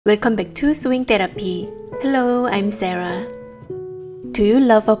Welcome back to Sewing Therapy. Hello, I'm Sarah. Do you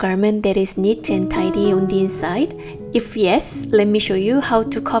love a garment that is neat and tidy on the inside? If yes, let me show you how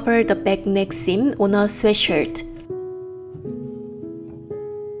to cover the back neck seam on a sweatshirt.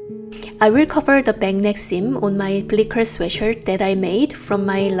 I will cover the back neck seam on my blicker sweatshirt that I made from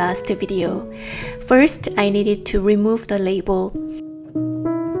my last video. First, I needed to remove the label.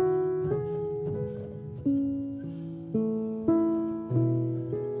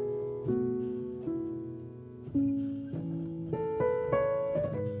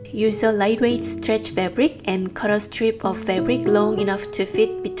 Use a lightweight stretch fabric and cut a strip of fabric long enough to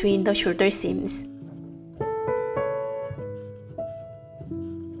fit between the shoulder seams.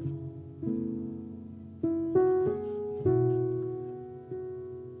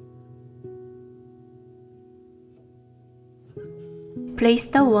 Place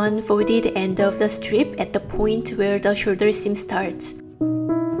the one folded end of the strip at the point where the shoulder seam starts.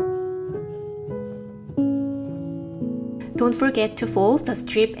 Don't forget to fold the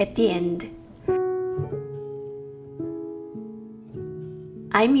strip at the end.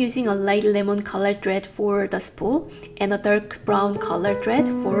 I'm using a light lemon colored thread for the spool and a dark brown colored thread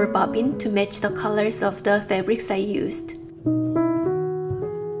for bobbin to match the colors of the fabrics I used.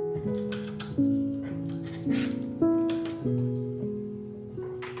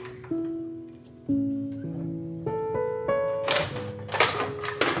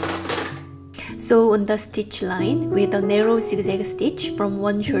 Sew on the stitch line with a narrow zigzag stitch from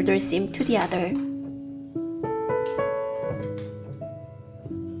one shoulder seam to the other.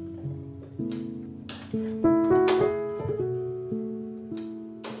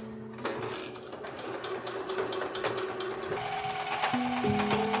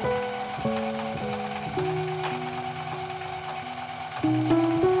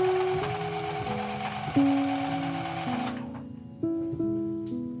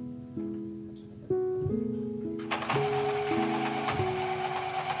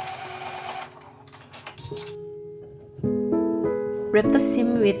 Wrap the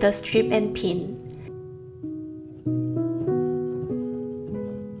seam with the strip and pin.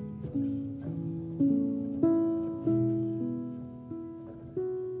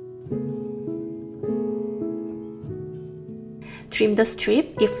 Trim the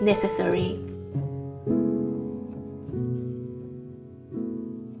strip if necessary.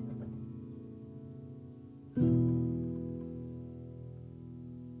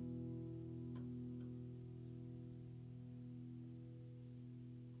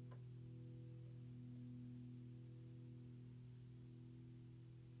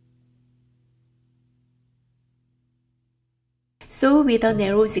 Sew with a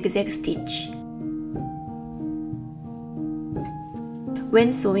narrow zigzag stitch.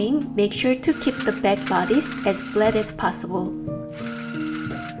 When sewing, make sure to keep the back bodice as flat as possible.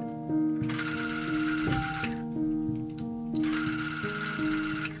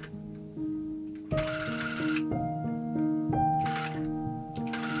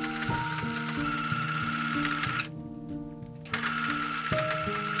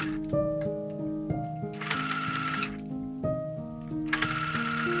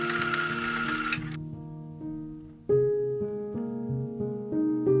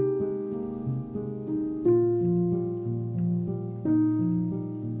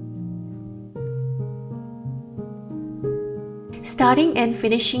 Starting and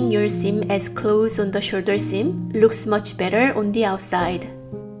finishing your seam as close on the shoulder seam looks much better on the outside.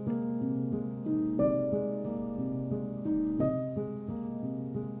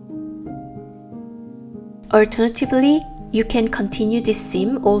 Alternatively, you can continue this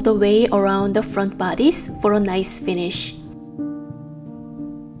seam all the way around the front bodice for a nice finish.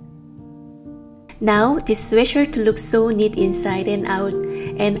 Now, this sweatshirt looks so neat inside and out,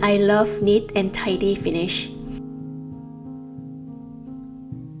 and I love neat and tidy finish.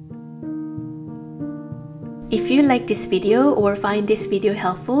 If you like this video or find this video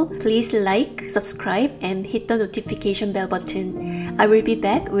helpful, please like, subscribe, and hit the notification bell button. I will be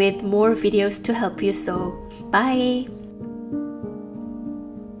back with more videos to help you sew. Bye!